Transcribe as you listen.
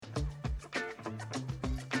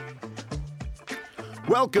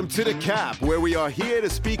Welcome to The Cap, where we are here to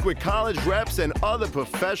speak with college reps and other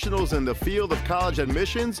professionals in the field of college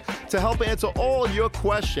admissions to help answer all your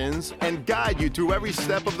questions and guide you through every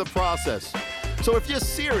step of the process. So if you're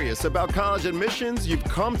serious about college admissions, you've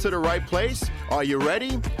come to the right place. Are you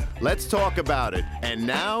ready? Let's talk about it. And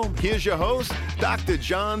now, here's your host, Dr.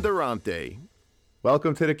 John Durante.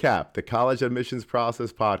 Welcome to The Cap, the College Admissions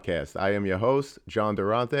Process Podcast. I am your host, John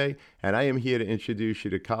Durante, and I am here to introduce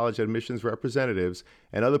you to college admissions representatives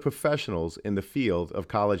and other professionals in the field of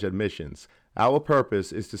college admissions. Our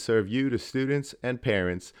purpose is to serve you, the students and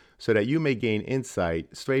parents, so that you may gain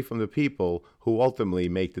insight straight from the people who ultimately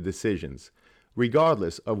make the decisions.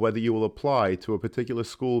 Regardless of whether you will apply to a particular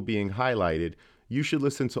school being highlighted, you should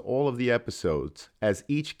listen to all of the episodes, as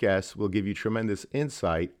each guest will give you tremendous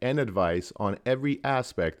insight and advice on every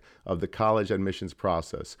aspect of the college admissions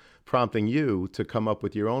process, prompting you to come up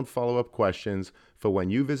with your own follow-up questions for when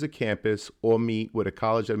you visit campus or meet with a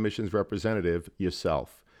college admissions representative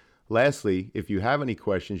yourself. Lastly, if you have any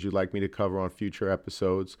questions you'd like me to cover on future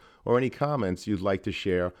episodes or any comments you'd like to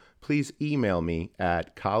share, please email me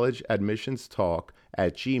at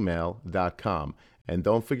collegeadmissionstalk@gmail.com. And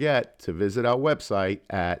don't forget to visit our website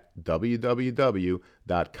at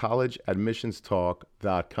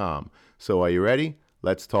www.collegeadmissionstalk.com. So are you ready?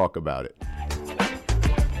 Let's talk about it.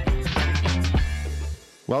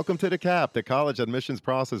 Welcome to The Cap, the College Admissions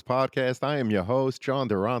Process Podcast. I am your host, John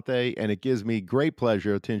Durante, and it gives me great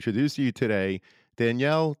pleasure to introduce you today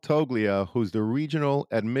Danielle Toglia, who's the Regional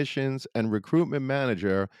Admissions and Recruitment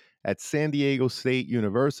Manager at San Diego State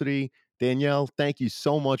University. Danielle, thank you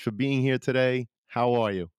so much for being here today. How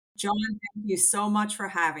are you? John, thank you so much for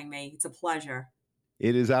having me. It's a pleasure.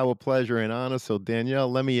 It is our pleasure and honor. So,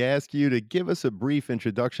 Danielle, let me ask you to give us a brief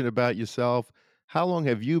introduction about yourself. How long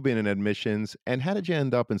have you been in admissions, and how did you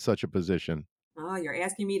end up in such a position? Oh, you're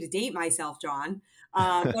asking me to date myself, John.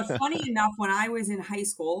 But funny enough, when I was in high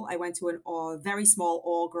school, I went to a very small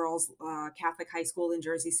all-girls Catholic high school in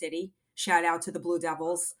Jersey City. Shout out to the Blue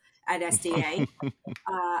Devils at SDA.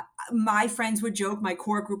 My friends would joke, my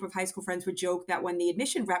core group of high school friends would joke that when the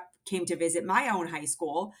admission rep came to visit my own high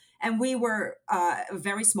school, and we were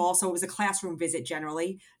very small, so it was a classroom visit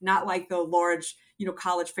generally, not like the large,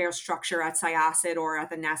 college fair structure at Syosset or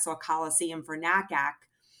at the Nassau Coliseum for NACAC.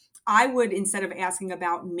 I would, instead of asking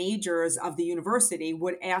about majors of the university,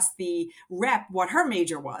 would ask the rep what her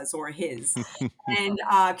major was or his, and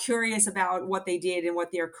curious about what they did and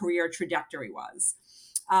what their career trajectory was.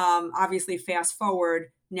 Obviously, fast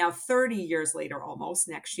forward now 30 years later, almost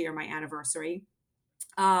next year, my anniversary.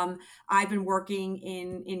 I've been working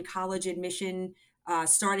in college admission,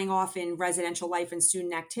 starting off in residential life and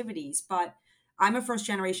student activities. But I'm a first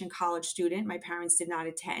generation college student. My parents did not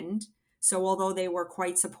attend. So although they were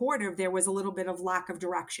quite supportive, there was a little bit of lack of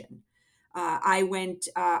direction. I went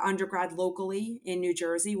undergrad locally in New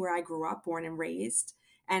Jersey, where I grew up, born and raised,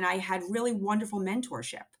 and I had really wonderful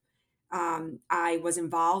mentorship. I was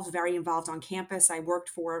very involved on campus. I worked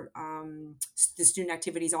for the student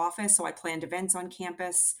activities office, so I planned events on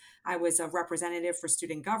campus. I was a representative for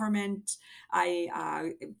student government.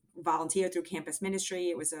 I volunteered through campus ministry.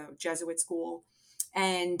 It was a Jesuit school.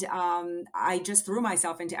 And I just threw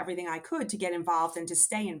myself into everything I could to get involved and to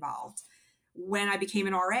stay involved. When I became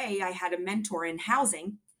an RA, I had a mentor in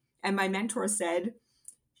housing, and my mentor said,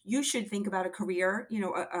 you should think about a career,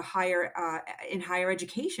 a higher in higher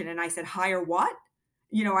education. And I said, higher what?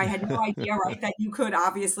 I had no idea, right, that you could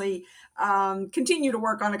obviously continue to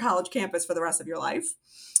work on a college campus for the rest of your life.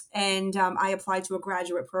 And I applied to a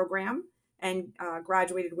graduate program and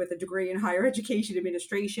graduated with a degree in higher education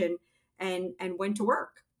administration and went to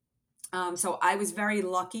work. So I was very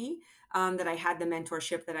lucky that I had the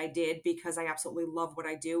mentorship that I did, because I absolutely love what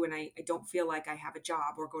I do. And I don't feel like I have a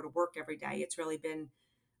job or go to work every day. It's really been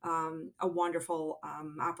a wonderful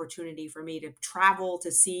opportunity for me to travel,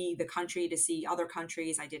 to see the country, to see other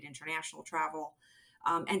countries. I did international travel,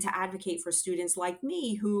 and to advocate for students like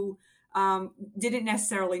me who didn't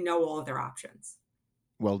necessarily know all of their options.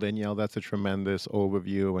 Well, Danielle, that's a tremendous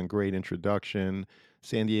overview and great introduction.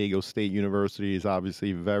 San Diego State University is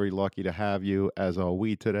obviously very lucky to have you, as are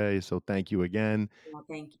we today. So thank you again. Well,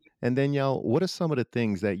 thank you. And Danielle, what are some of the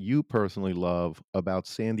things that you personally love about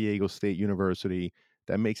San Diego State University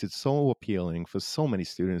that makes it so appealing for so many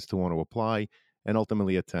students to want to apply and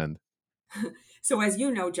ultimately attend? So as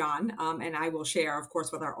you know, John, and I will share, of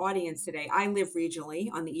course, with our audience today, I live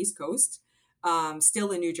regionally on the East Coast,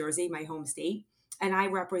 still in New Jersey, my home state. And I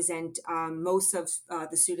represent most of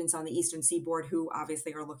the students on the Eastern Seaboard who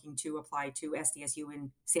obviously are looking to apply to SDSU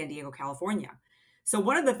in San Diego, California. So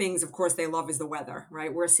one of the things, of course, they love is the weather,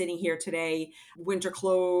 right? We're sitting here today, winter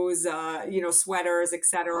clothes, sweaters,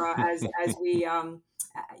 etc. As we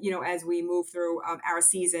as we move through our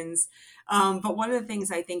seasons. But one of the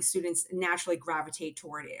things I think students naturally gravitate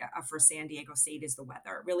toward for San Diego State is the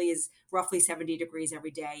weather. It really is roughly 70 degrees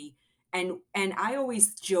every day. And I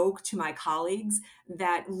always joke to my colleagues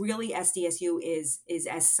that really SDSU is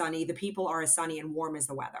as sunny. The people are as sunny and warm as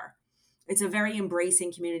the weather. It's a very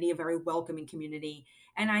embracing community, a very welcoming community.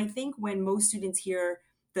 And I think when most students hear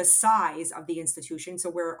the size of the institution, so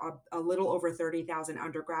we're a little over 30,000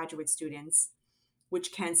 undergraduate students,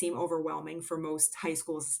 which can seem overwhelming for most high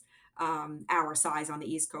schools our size on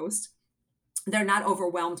the East Coast. They're not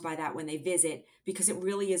overwhelmed by that when they visit because it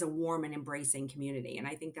really is a warm and embracing community. And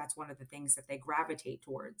I think that's one of the things that they gravitate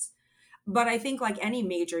towards. But I think, like any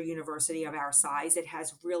major university of our size, it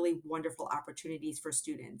has really wonderful opportunities for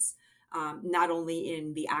students, not only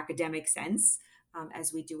in the academic sense,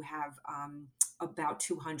 as we do have about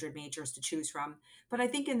 200 majors to choose from, but I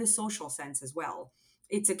think in the social sense as well.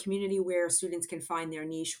 It's a community where students can find their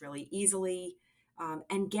niche really easily.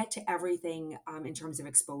 And get to everything in terms of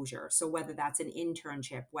exposure. So whether that's an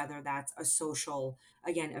internship, whether that's a social,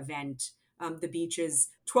 again, event, the beach is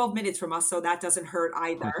 12 minutes from us, so that doesn't hurt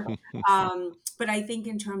either. But I think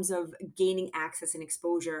in terms of gaining access and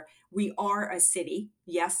exposure, we are a city.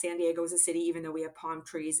 Yes, San Diego is a city, even though we have palm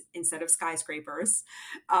trees instead of skyscrapers.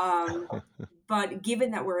 Um, but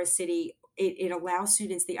given that we're a city, it allows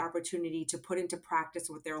students the opportunity to put into practice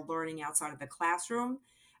what they're learning outside of the classroom,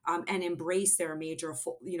 and embrace their major,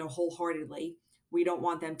 wholeheartedly. We don't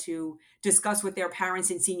want them to discuss with their parents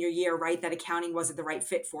in senior year, right, that accounting wasn't the right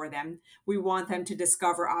fit for them. We want them to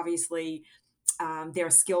discover, obviously, their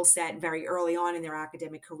skill set very early on in their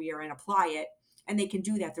academic career and apply it. And they can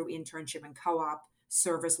do that through internship and co op,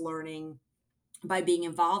 service learning, by being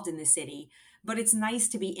involved in the city. But it's nice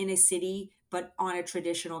to be in a city, but on a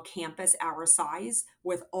traditional campus our size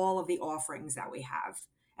with all of the offerings that we have.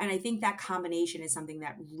 And I think that combination is something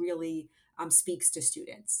that really speaks to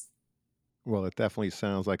students. Well, it definitely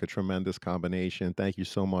sounds like a tremendous combination. Thank you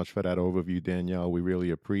so much for that overview, Danielle. We really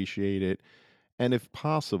appreciate it. And if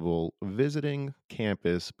possible, visiting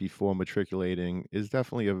campus before matriculating is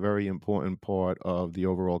definitely a very important part of the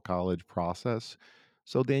overall college process.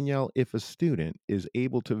 So, Danielle, if a student is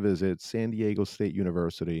able to visit San Diego State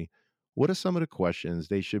University, what are some of the questions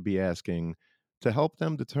they should be asking to help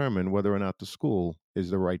them determine whether or not the school is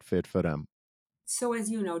the right fit for them? So as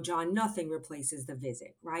you know, John, nothing replaces the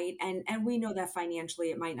visit, right? And we know that financially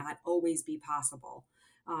it might not always be possible,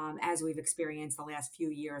 as we've experienced the last few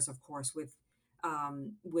years, of course, with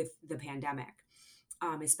the pandemic,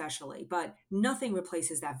 especially. But nothing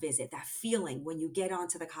replaces that visit, that feeling when you get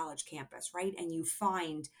onto the college campus, right? And you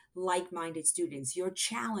find like-minded students. You're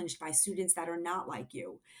challenged by students that are not like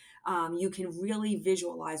you. You can really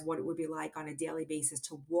visualize what it would be like on a daily basis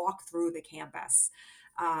to walk through the campus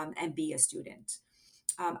and be a student.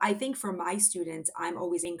 I think for my students, I'm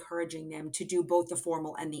always encouraging them to do both the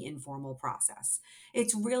formal and the informal process.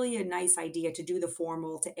 It's really a nice idea to do the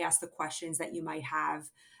formal, to ask the questions that you might have,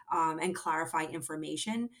 and clarify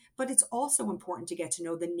information. But it's also important to get to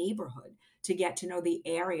know the neighborhood, to get to know the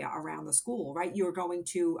area around the school, right? You're going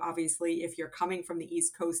to, obviously, if you're coming from the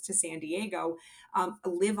East Coast to San Diego,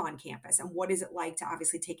 live on campus. And what is it like to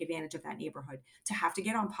obviously take advantage of that neighborhood, to have to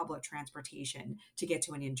get on public transportation to get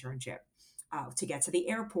to an internship, to get to the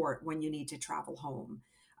airport when you need to travel home.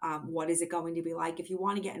 What is it going to be like if you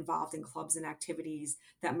want to get involved in clubs and activities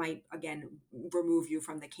that might, again, remove you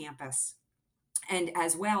from the campus? And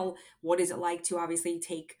as well, what is it like to obviously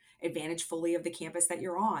take advantage fully of the campus that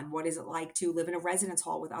you're on? What is it like to live in a residence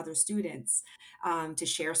hall with other students, to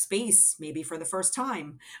share space maybe for the first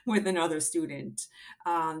time with another student?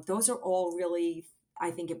 Those are all really, I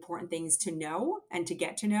think, important things to know and to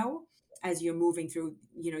get to know as you're moving through,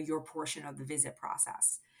 your portion of the visit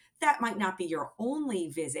process. That might not be your only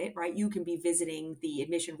visit, right? You can be visiting the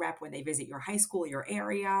admission rep when they visit your high school, your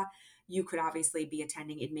area. You could obviously be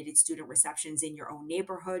attending admitted student receptions in your own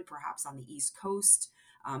neighborhood, perhaps on the East Coast,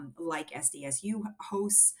 like SDSU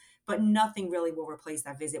hosts, but nothing really will replace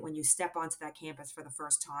that visit when you step onto that campus for the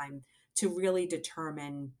first time to really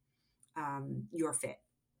determine your fit.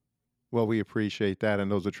 Well, we appreciate that.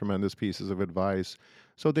 And those are tremendous pieces of advice.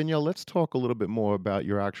 So, Danielle, let's talk a little bit more about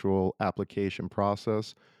your actual application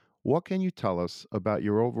process. What can you tell us about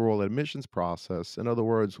your overall admissions process? In other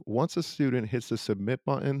words, once a student hits the submit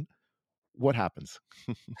button, what happens?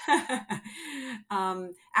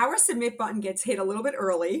 Our submit button gets hit a little bit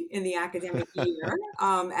early in the academic year,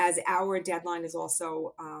 as our deadline is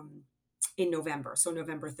also in November, so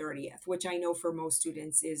November 30th, which I know for most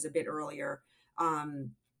students is a bit earlier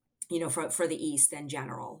for the East in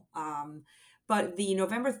general. But the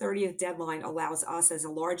November 30th deadline allows us as a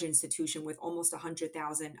large institution with almost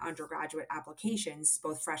 100,000 undergraduate applications,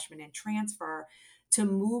 both freshman and transfer, to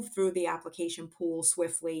move through the application pool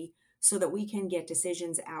swiftly so that we can get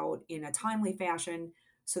decisions out in a timely fashion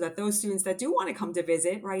so that those students that do want to come to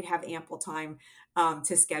visit, right, have ample time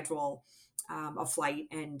to schedule a flight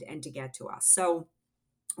and to get to us. So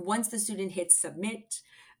once the student hits submit,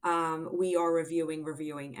 we are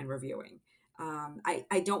reviewing, and reviewing.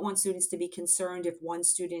 I don't want students to be concerned if one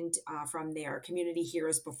student from their community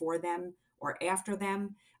hears before them or after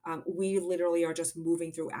them. We literally are just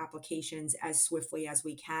moving through applications as swiftly as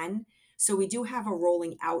we can. So we do have a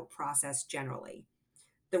rolling out process generally.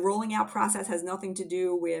 The rolling out process has nothing to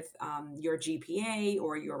do with your GPA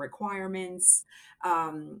or your requirements,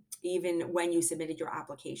 even when you submitted your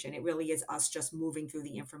application. It really is us just moving through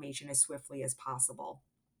the information as swiftly as possible.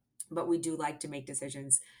 But we do like to make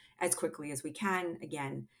decisions as quickly as we can,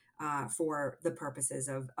 again, for the purposes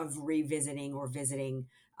of revisiting or visiting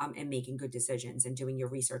and making good decisions and doing your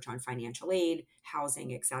research on financial aid,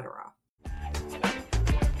 housing, etc.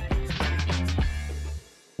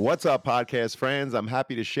 What's up, podcast friends? I'm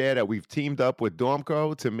happy to share that we've teamed up with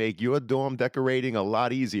Dormco to make your dorm decorating a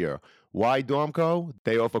lot easier. Why Dormco?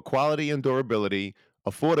 They offer quality and durability,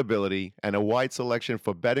 affordability, and a wide selection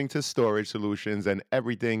for bedding to storage solutions and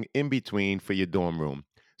everything in between for your dorm room.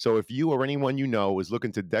 So if you or anyone you know is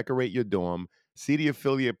looking to decorate your dorm, see the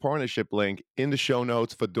affiliate partnership link in the show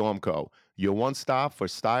notes for Dormco, your one stop for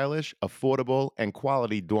stylish, affordable, and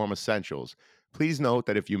quality dorm essentials. Please note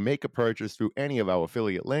that if you make a purchase through any of our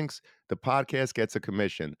affiliate links, the podcast gets a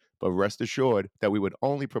commission, but rest assured that we would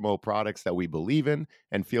only promote products that we believe in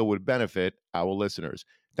and feel would benefit our listeners.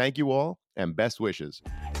 Thank you all, and best wishes.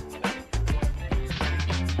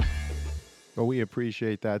 Well, we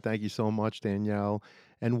appreciate that. Thank you so much, Danielle.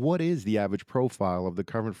 And what is the average profile of the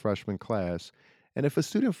current freshman class? And if a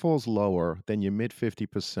student falls lower than your mid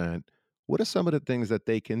 50%, what are some of the things that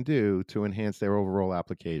they can do to enhance their overall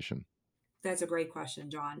application? That's a great question,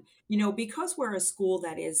 John. Because we're a school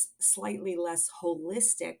that is slightly less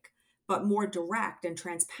holistic, but more direct and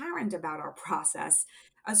transparent about our process,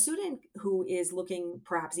 a student who is looking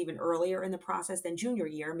perhaps even earlier in the process than junior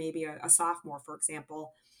year, maybe a sophomore, for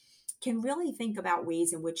example, can really think about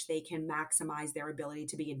ways in which they can maximize their ability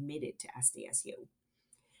to be admitted to SDSU.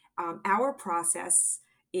 Our process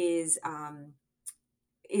is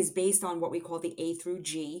based on what we call the A through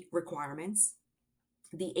G requirements.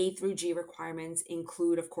 The A through G requirements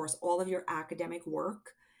include, of course, all of your academic work,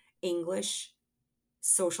 English,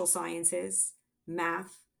 social sciences,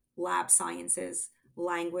 math, lab sciences,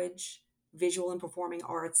 language, visual and performing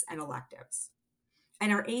arts, and electives.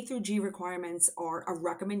 And our A through G requirements are a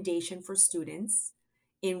recommendation for students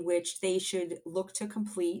in which they should look to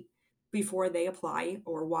complete before they apply,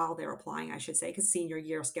 or while they're applying, I should say, because senior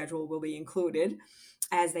year schedule will be included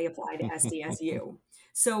as they apply to SDSU.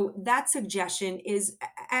 So that suggestion is,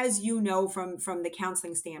 as you know, from the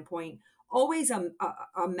counseling standpoint, always a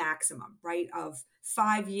maximum, right, of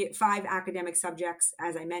five academic subjects,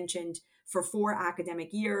 as I mentioned, for 4 academic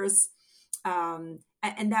years. And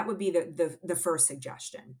that would be the first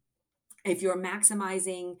suggestion. If you're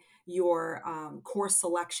maximizing your course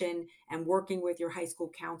selection and working with your high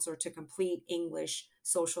school counselor to complete English,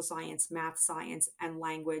 social science, math science, and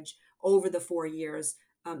language over the 4 years,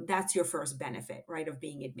 that's your first benefit, right, of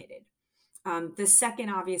being admitted. The second,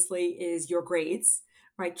 obviously, is your grades,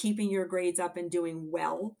 right? Keeping your grades up and doing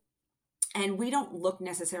well. And we don't look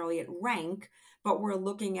necessarily at rank, but we're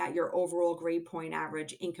looking at your overall grade point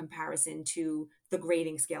average in comparison to the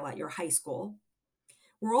grading scale at your high school.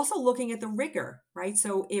 We're also looking at the rigor, right?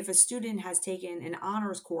 So if a student has taken an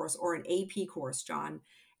honors course or an AP course, John,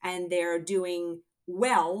 and they're doing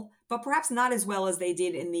well, but perhaps not as well as they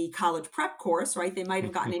did in the college prep course, right? They might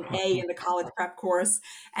have gotten an A in the college prep course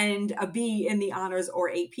and a B in the honors or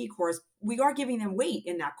AP course. We are giving them weight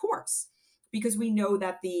in that course because we know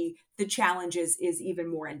that the challenge is even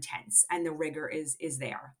more intense and the rigor is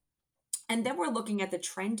there. And then we're looking at the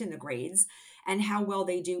trend in the grades and how well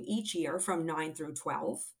they do each year from 9 through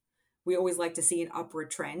 12. We always like to see an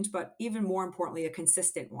upward trend, but even more importantly, a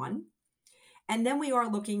consistent one. And then we are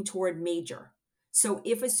looking toward major. So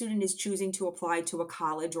if a student is choosing to apply to a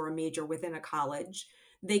college or a major within a college,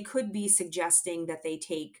 they could be suggesting that they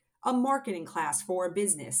take a marketing class for a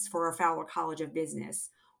business, for a Fowler College of Business,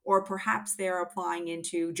 or perhaps they're applying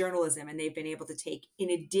into journalism and they've been able to take, in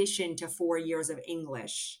addition to 4 years of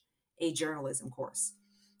English, a journalism course.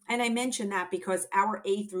 And I mention that because our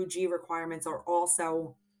A through G requirements are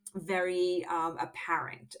also very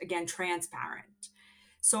apparent, again, transparent.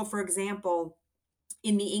 So for example,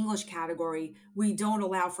 In the English category, we don't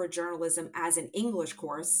allow for journalism as an English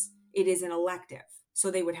course. It is an elective. So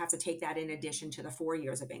they would have to take that in addition to the 4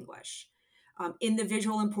 years of English. In the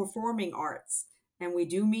visual and performing arts, and we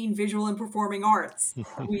do mean visual and performing arts,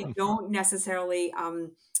 we don't necessarily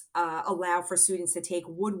allow for students to take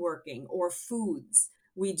woodworking or foods.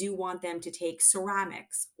 We do want them to take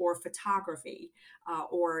ceramics or photography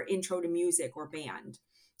or intro to music or band.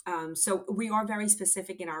 So we are very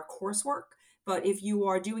specific in our coursework. But if you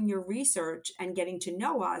are doing your research and getting to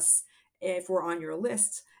know us, if we're on your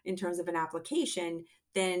list in terms of an application,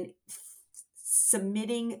 then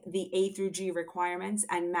submitting the A through G requirements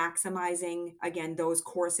and maximizing, again, those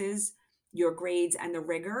courses, your grades, and the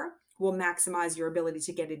rigor will maximize your ability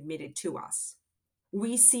to get admitted to us.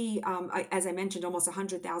 We see, as I mentioned, almost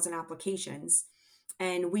 100,000 applications,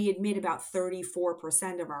 and we admit about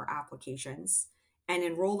 34% of our applications and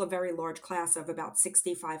enroll a very large class of about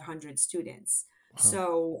 6,500 students. Wow.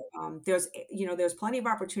 So there's plenty of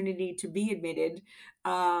opportunity to be admitted,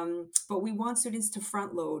 but we want students to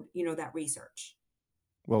front load, that research.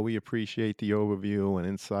 Well, we appreciate the overview and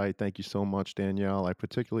insight. Thank you so much, Danielle. I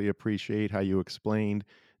particularly appreciate how you explained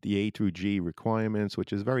the A through G requirements,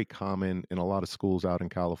 which is very common in a lot of schools out in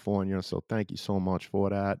California. So, thank you so much for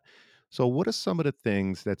that. So, what are some of the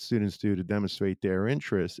things that students do to demonstrate their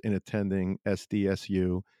interest in attending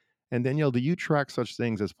SDSU? And, Danielle, do you track such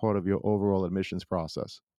things as part of your overall admissions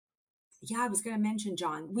process? Yeah, I was going to mention,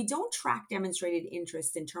 John, we don't track demonstrated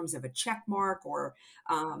interest in terms of a check mark or,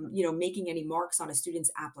 making any marks on a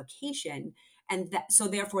student's application. And so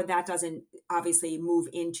therefore that doesn't obviously move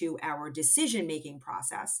into our decision-making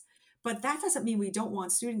process. But that doesn't mean we don't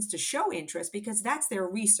want students to show interest because that's their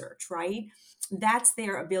research, right? That's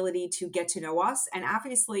their ability to get to know us. And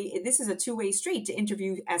obviously this is a two-way street to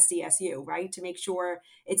interview SDSU, right? To make sure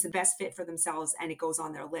it's the best fit for themselves and it goes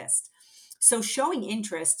on their list. So showing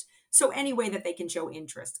interest, so any way that they can show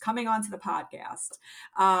interest, coming onto the podcast,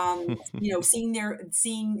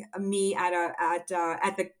 seeing me at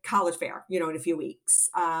the college fair, in a few weeks,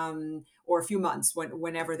 or a few months,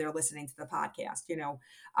 whenever they're listening to the podcast,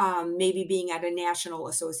 maybe being at a national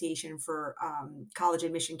association for college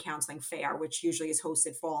admission counseling fair, which usually is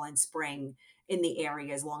hosted fall and spring in the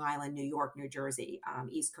areas, Long Island, New York, New Jersey,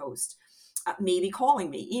 East Coast. Maybe calling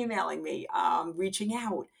me, emailing me, reaching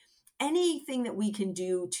out, anything that we can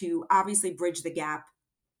do to obviously bridge the gap,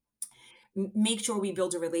 make sure we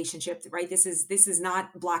build a relationship, right? This is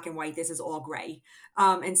not black and white, this is all gray.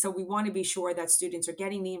 And so we want to be sure that students are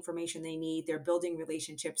getting the information they need, they're building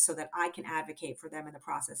relationships so that I can advocate for them in the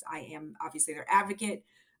process. I am obviously their advocate.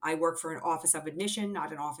 I work for an office of admission,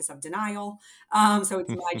 not an office of denial. So it's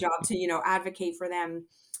my job to advocate for them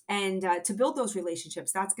and to build those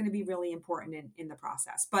relationships. That's going to be really important in the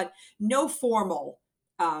process, but no formal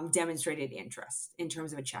demonstrated interest in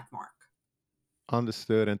terms of a check mark.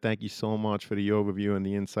 Understood. And thank you so much for the overview and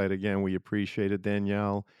the insight. Again, we appreciate it,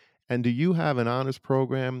 Danielle. And do you have an honors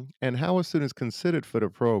program? And how are students considered for the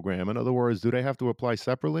program? In other words, do they have to apply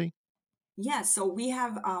separately? Yes, so we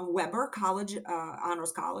have Weber College,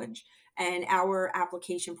 Honors College, and our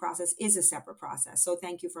application process is a separate process. So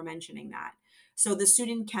thank you for mentioning that. So the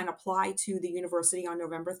student can apply to the university on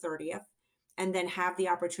November 30th and then have the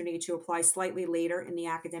opportunity to apply slightly later in the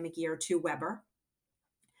academic year to Weber.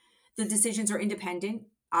 The decisions are independent.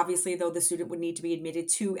 Obviously, though, the student would need to be admitted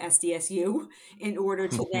to SDSU in order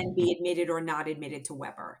to then be admitted or not admitted to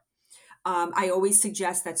Weber. I always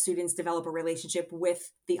suggest that students develop a relationship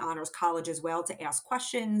with the Honors College as well to ask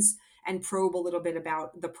questions and probe a little bit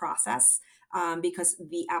about the process, because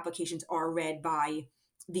the applications are read by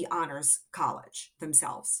the Honors College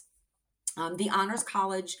themselves. The Honors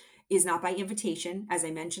College is not by invitation, as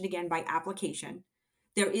I mentioned again, by application.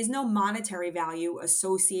 There is no monetary value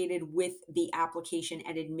associated with the application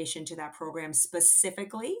and admission to that program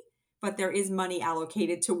specifically, but there is money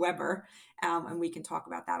allocated to Weber, and we can talk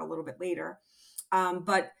about that a little bit later.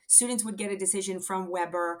 But students would get a decision from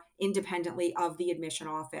Weber independently of the admission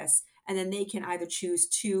office, and then they can either choose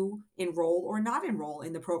to enroll or not enroll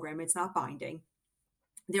in the program. It's not binding.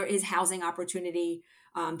 There is housing opportunity.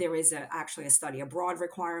 There is actually a study abroad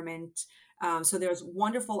requirement. So there's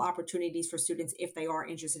wonderful opportunities for students if they are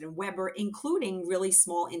interested in Weber, including really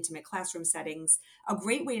small, intimate classroom settings. A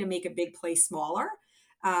great way to make a big place smaller,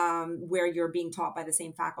 where you're being taught by the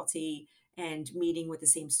same faculty and meeting with the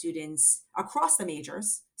same students across the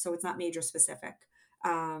majors. So it's not major specific,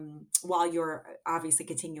 while you're obviously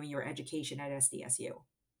continuing your education at SDSU.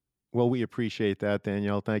 Well, we appreciate that,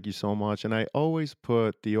 Danielle. Thank you so much. And I always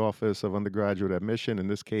put the Office of Undergraduate Admission, in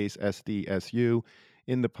this case, SDSU,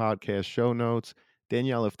 in the podcast show notes.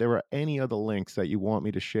 Danielle, if there are any other links that you want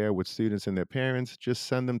me to share with students and their parents, just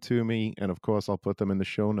send them to me. And of course, I'll put them in the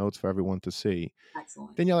show notes for everyone to see.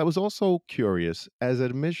 Excellent. Danielle, I was also curious, as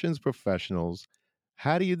admissions professionals,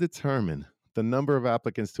 how do you determine the number of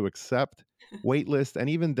applicants to accept, waitlist, and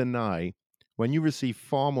even deny when you receive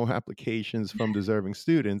far more applications from deserving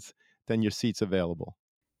students than your seats available?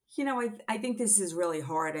 I think this is really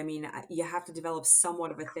hard. I mean, you have to develop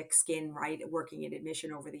somewhat of a thick skin, right, working in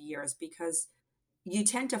admission over the years because you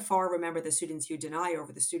tend to far remember the students you deny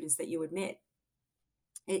over the students that you admit.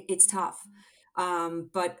 It's tough.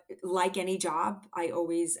 But like any job, I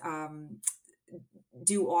always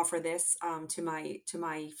do offer this to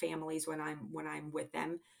my families when I'm with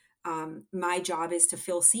them. My job is to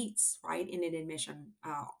fill seats, right, in an admission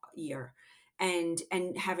year, and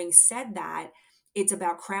having said that, it's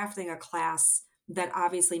about crafting a class that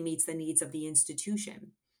obviously meets the needs of the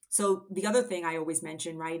institution. So the other thing I always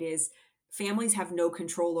mention, right, is families have no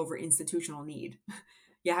control over institutional need.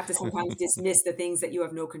 You have to sometimes dismiss the things that you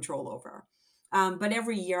have no control over. But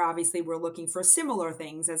every year, obviously, we're looking for similar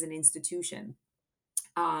things as an institution.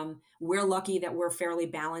 We're lucky that we're fairly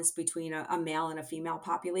balanced between a male and a female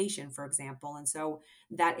population, for example. And so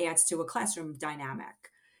that adds to a classroom dynamic.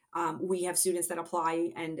 We have students that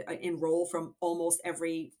apply and enroll from almost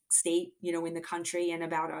every state, in the country and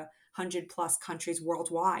about 100+ countries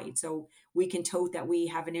worldwide. So we can tote that we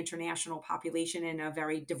have an international population and a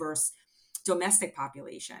very diverse domestic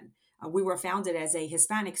population. We were founded as a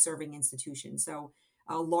Hispanic serving institution. So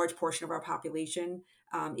a large portion of our population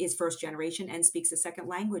is first generation and speaks a second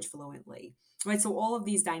language fluently. Right. So all of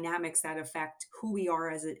these dynamics that affect who we are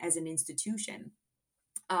as an institution.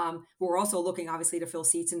 We're also looking, obviously, to fill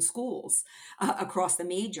seats in schools across the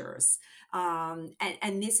majors.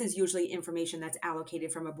 And this is usually information that's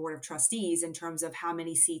allocated from a board of trustees in terms of how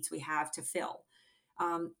many seats we have to fill.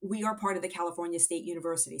 We are part of the California State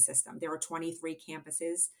University system. There are 23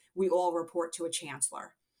 campuses. We all report to a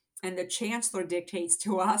chancellor. And the chancellor dictates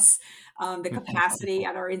to us the capacity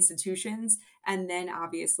at our institutions. And then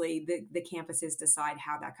obviously the campuses decide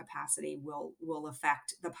how that capacity will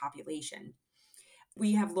affect the population.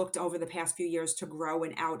 We have looked over the past few years to grow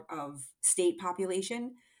an out of state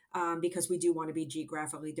population because we do want to be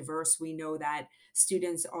geographically diverse. We know that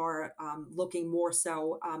students are looking more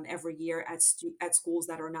so every year at schools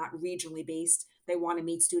that are not regionally based. They want to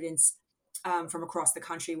meet students from across the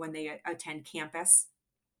country when they attend campus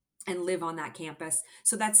and live on that campus.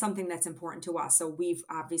 So that's something that's important to us. So we've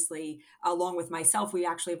obviously, along with myself, we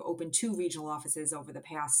actually have opened 2 regional offices over the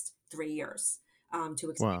past 3 years to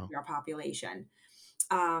expand Wow. our population.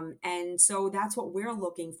 And so that's what we're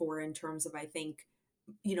looking for in terms of, I think,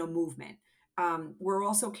 movement. We're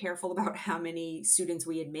also careful about how many students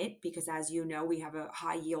we admit because, as you know, we have a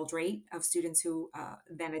high yield rate of students who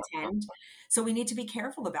then attend. So we need to be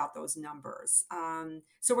careful about those numbers.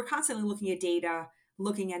 So we're constantly looking at data,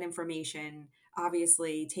 looking at information,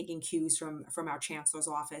 obviously taking cues from our chancellor's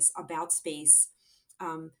office about space.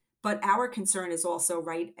 But our concern is also,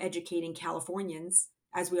 right, educating Californians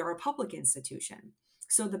as we are a public institution.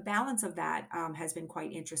 So the balance of that has been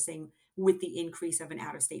quite interesting with the increase of an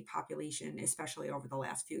out of state population, especially over the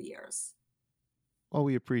last few years. Well,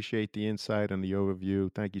 we appreciate the insight and the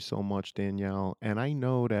overview. Thank you so much, Danielle. And I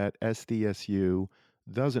know that SDSU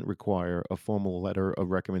doesn't require a formal letter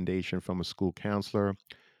of recommendation from a school counselor.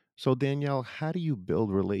 So, Danielle, how do you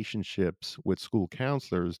build relationships with school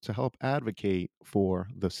counselors to help advocate for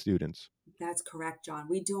the students? That's correct, John.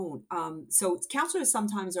 We don't. So counselors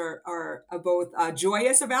sometimes are both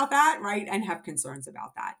joyous about that, right, and have concerns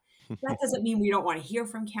about that. That doesn't mean we don't want to hear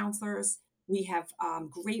from counselors. We have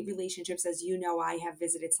great relationships. As you know, I have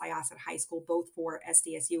visited Syosset High School both for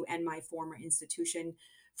SDSU and my former institution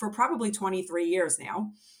for probably 23 years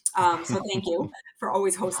now. So thank you for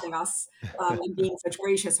always hosting us and being such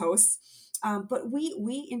gracious hosts. But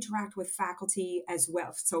we interact with faculty as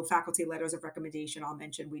well. So faculty letters of recommendation, I'll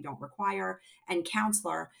mention we don't require, and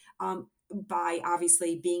counselor by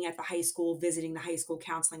obviously being at the high school, visiting the high school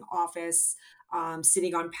counseling office,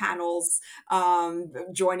 sitting on panels,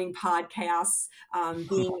 joining podcasts,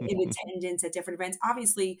 being in attendance at different events.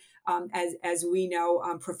 Obviously, as we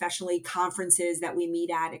know, professionally, conferences that we meet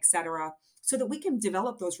at, et cetera, so that we can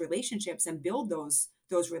develop those relationships and build those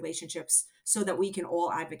relationships so that we can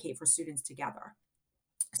all advocate for students together.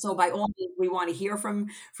 So by all means, we want to hear from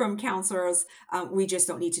counselors. We just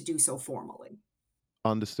don't need to do so formally.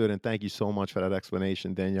 Understood. And thank you so much for that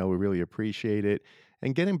explanation, Danielle. We really appreciate it.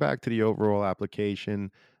 And getting back to the overall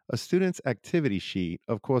application, a student's activity sheet,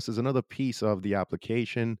 of course, is another piece of the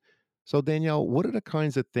application. So, Danielle, what are the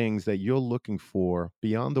kinds of things that you're looking for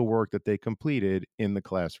beyond the work that they completed in the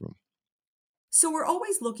classroom? So we're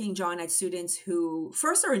always looking, John, at students who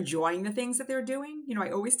first are enjoying the things that they're doing. I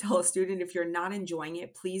always tell a student, if you're not enjoying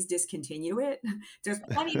it, please discontinue it. There's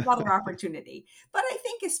plenty of other opportunity. But I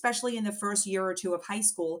think, especially in the first year or two of high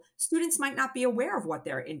school, students might not be aware of what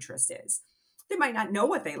their interest is. They might not know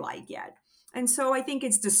what they like yet. And so I think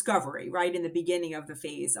it's discovery, right, in the beginning of the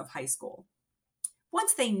phase of high school.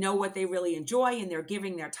 Once they know what they really enjoy and they're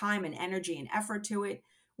giving their time and energy and effort to it,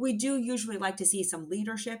 we do usually like to see some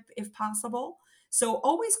leadership if possible. So,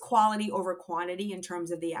 always quality over quantity in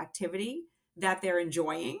terms of the activity that they're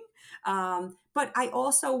enjoying. But I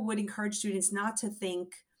also would encourage students not to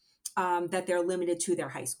think that they're limited to their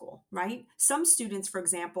high school, right? Some students, for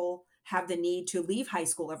example, have the need to leave high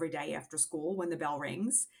school every day after school when the bell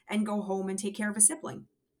rings and go home and take care of a sibling.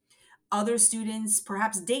 Other students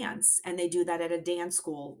perhaps dance, and they do that at a dance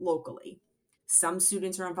school locally. Some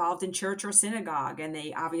students are involved in church or synagogue, and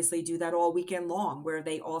they obviously do that all weekend long, where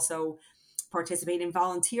they also participate in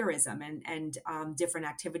volunteerism and different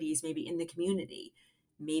activities, maybe in the community.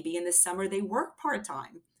 Maybe in the summer they work part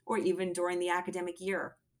time, or even during the academic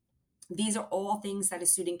year. These are all things that a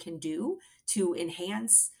student can do to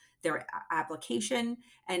enhance their application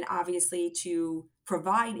and obviously to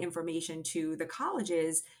provide information to the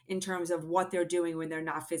colleges in terms of what they're doing when they're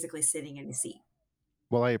not physically sitting in a seat.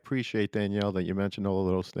 Well, I appreciate, Danielle, that you mentioned all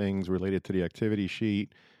of those things related to the activity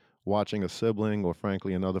sheet, watching a sibling or,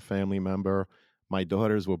 frankly, another family member. My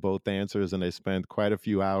daughters were both dancers, and they spent quite a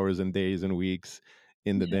few hours and days and weeks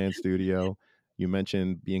in the dance studio. You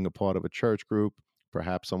mentioned being a part of a church group.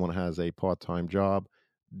 Perhaps someone has a part time job.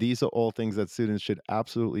 These are all things that students should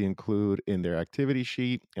absolutely include in their activity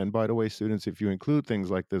sheet. And by the way, students, if you include things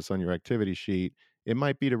like this on your activity sheet, it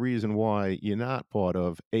might be the reason why you're not part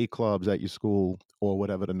of A clubs at your school or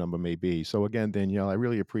whatever the number may be. So again, Danielle, I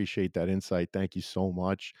really appreciate that insight. Thank you so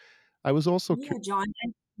much. I was also Yeah, John.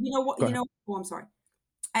 And you know what? go ahead. Oh, I'm sorry.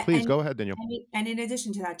 Please And go ahead, Danielle. and in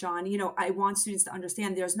addition to that, John, I want students to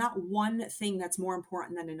understand there's not one thing that's more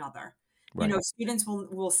important than another. Right. Students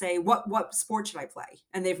will say, "What sport should I play?"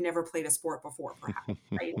 And they've never played a sport before, perhaps,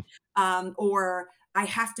 right? Or I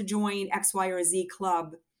have to join X, Y, or Z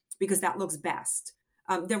club because that looks best.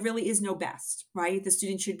 There really is no best, right? The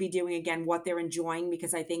student should be doing again what they're enjoying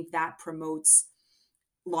because I think that promotes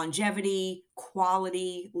longevity,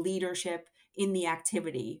 quality, leadership in the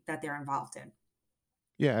activity that they're involved in.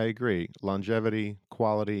 Yeah, I agree. Longevity,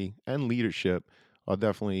 quality, and leadership are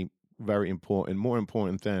definitely very important, more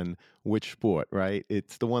important than which sport, right?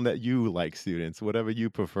 It's the one that you like, students. Whatever you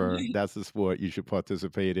prefer, that's the sport you should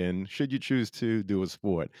participate in, should you choose to do a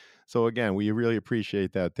sport. So, again, we really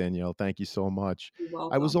appreciate that, Danielle. Thank you so much.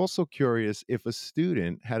 You're I was welcome. also curious if a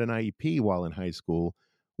student had an IEP while in high school,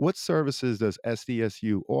 what services does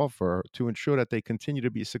SDSU offer to ensure that they continue to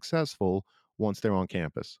be successful once they're on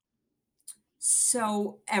campus?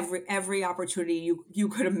 So every opportunity you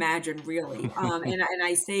could imagine, really, and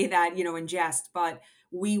I say that in jest, but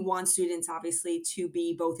we want students obviously to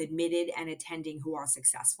be both admitted and attending who are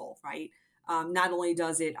successful, right? Not only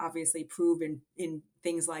does it obviously prove in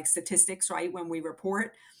things like statistics, right, when we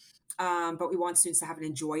report, but we want students to have an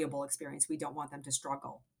enjoyable experience. We don't want them to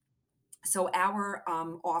struggle. So our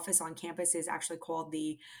office on campus is actually called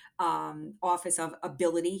the Office of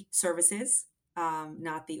Ability Services,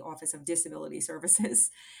 not the Office of Disability Services.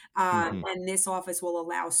 Hmm. And this office will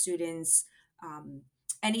allow students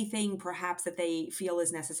anything perhaps that they feel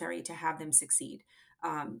is necessary to have them succeed.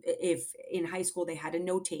 If in high school they had a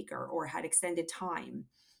note taker or had extended time,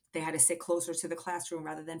 they had to sit closer to the classroom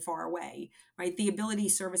rather than far away, right? The Ability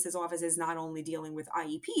Services Office is not only dealing with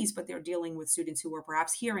IEPs, but they're dealing with students who are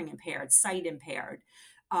perhaps hearing impaired, sight impaired,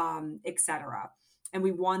 et cetera. And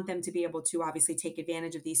we want them to be able to obviously take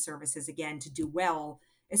advantage of these services again to do well,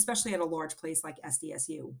 especially at a large place like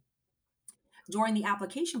SDSU. During the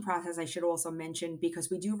application process, I should also mention, because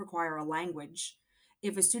we do require a language,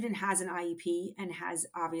 if a student has an IEP and has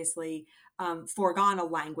obviously foregone a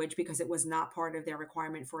language because it was not part of their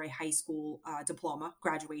requirement for a high school diploma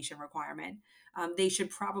graduation requirement, they should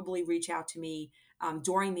probably reach out to me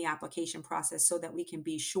during the application process so that we can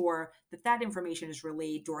be sure that that information is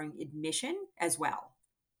relayed during admission as well.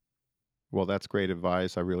 Well, that's great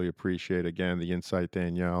advice. I really appreciate again the insight,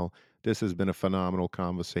 Danielle. This has been a phenomenal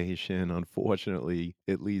conversation. Unfortunately,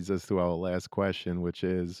 it leads us to our last question, which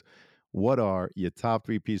is what are your top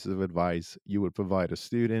three pieces of advice you would provide a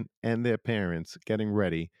student and their parents getting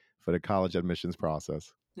ready for the college admissions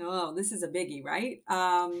process? Oh, this is a biggie, right?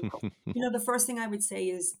 The first thing I would say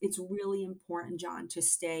is it's really important, John, to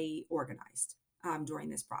stay organized during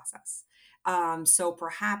this process. So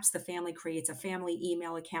perhaps the family creates a family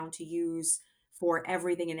email account to use for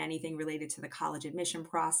everything and anything related to the college admission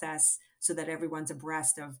process so that everyone's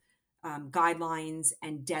abreast of guidelines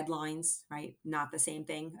and deadlines, right? Not the same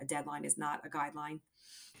thing. A deadline is not a guideline.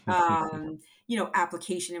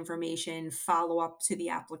 Application information, follow up to the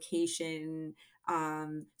application.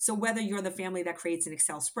 So whether you're the family that creates an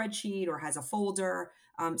Excel spreadsheet or has a folder,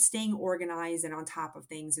 staying organized and on top of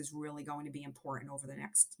things is really going to be important over the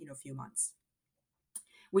next, few months.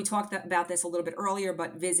 We talked about this a little bit earlier,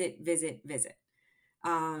 but visit, visit, visit.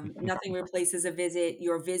 Nothing replaces a visit.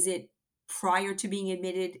 Your visit prior to being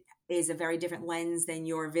admitted is a very different lens than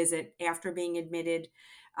your visit after being admitted.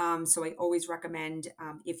 So I always recommend,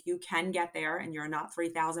 if you can get there and you're not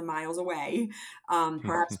 3,000 miles away,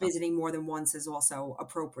 perhaps visiting more than once is also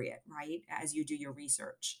appropriate, right? As you do your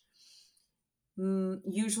research.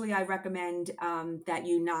 Usually I recommend that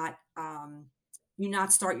you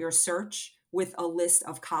not start your search with a list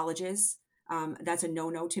of colleges. That's a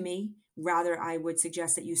no-no to me. Rather, I would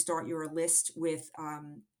suggest that you start your list with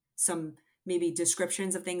some maybe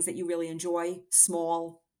descriptions of things that you really enjoy: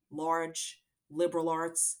 small, large, liberal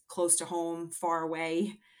arts, close to home, far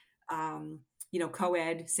away,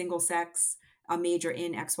 co-ed, single sex, a major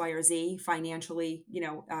in X, Y, or Z, financially,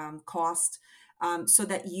 cost, so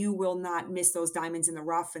that you will not miss those diamonds in the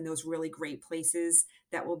rough and those really great places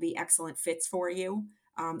that will be excellent fits for you.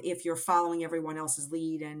 If you're following everyone else's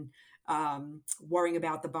lead and worrying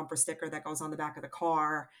about the bumper sticker that goes on the back of the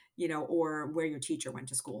car, or where your teacher went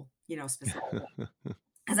to school, specifically.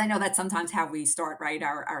 Because I know that's sometimes how we start, right,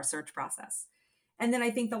 our search process. And then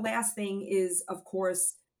I think the last thing is, of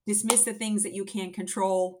course, dismiss the things that you can't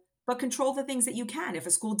control, but control the things that you can. If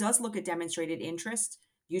a school does look at demonstrated interest,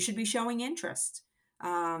 you should be showing interest.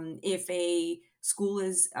 If a school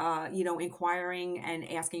is, inquiring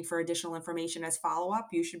and asking for additional information as follow-up,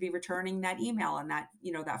 you should be returning that email and that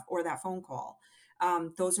phone call.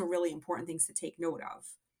 Those are really important things to take note of.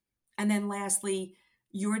 And then lastly,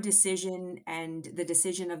 your decision and the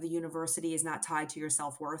decision of the university is not tied to your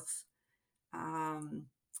self-worth.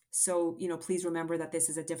 So, please remember that this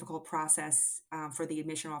is a difficult process for the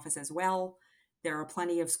admission office as well. There are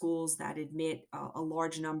plenty of schools that admit a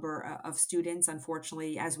large number of students.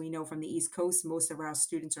 Unfortunately, as we know from the East Coast, most of our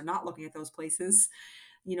students are not looking at those places.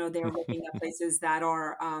 They're looking at places that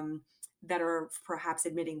are perhaps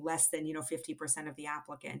admitting less than 50% of the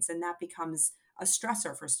applicants, and that becomes a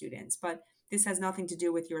stressor for students. But this has nothing to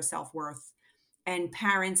do with your self-worth. And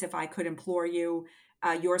parents, if I could implore you,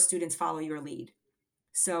 your students follow your lead.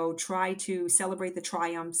 So try to celebrate the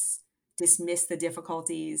triumphs, dismiss the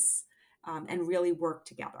difficulties, and really work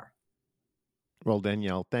together. Well,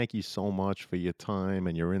 Danielle, thank you so much for your time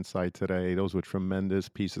and your insight today. Those were tremendous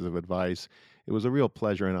pieces of advice. It was a real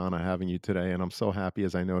pleasure and honor having you today. And I'm so happy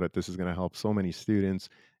as I know that this is going to help so many students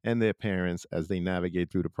and their parents as they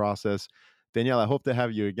navigate through the process. Danielle, I hope to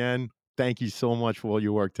have you again. Thank you so much for all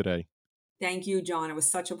your work today. Thank you, John. It was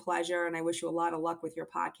such a pleasure. And I wish you a lot of luck with your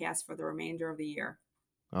podcast for the remainder of the year.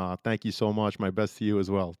 Thank you so much. My best to you as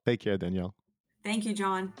well. Take care, Danielle. Thank you,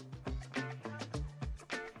 John.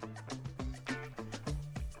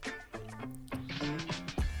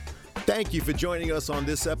 Thank you for joining us on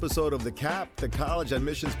this episode of the CAP, the College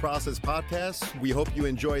Admissions Process Podcast. We hope you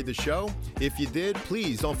enjoyed the show. If you did,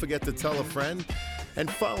 please don't forget to tell a friend and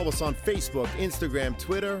follow us on Facebook, Instagram,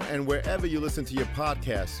 Twitter, and wherever you listen to your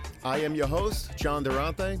podcasts. I am your host, John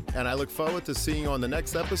Durante, and I look forward to seeing you on the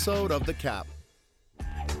next episode of the CAP.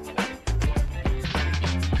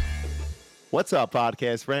 What's up,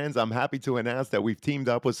 podcast friends? I'm happy to announce that we've teamed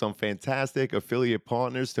up with some fantastic affiliate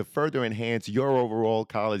partners to further enhance your overall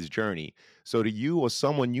college journey. So, do you or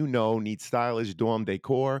someone you know needs stylish dorm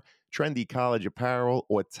decor, trendy college apparel,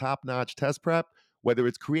 or top-notch test prep? Whether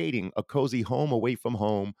it's creating a cozy home away from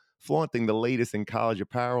home, flaunting the latest in college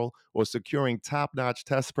apparel, or securing top-notch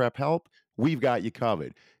test prep help, we've got you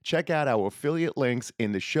covered. Check out our affiliate links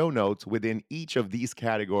in the show notes within each of these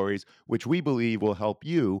categories, which we believe will help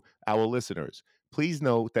you, our listeners. Please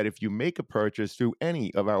note that if you make a purchase through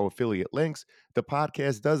any of our affiliate links, the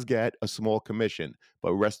podcast does get a small commission.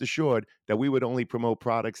 But rest assured that we would only promote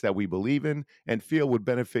products that we believe in and feel would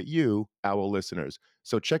benefit you, our listeners.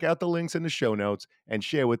 So check out the links in the show notes and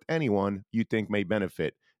share with anyone you think may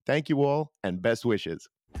benefit. Thank you all, and best wishes.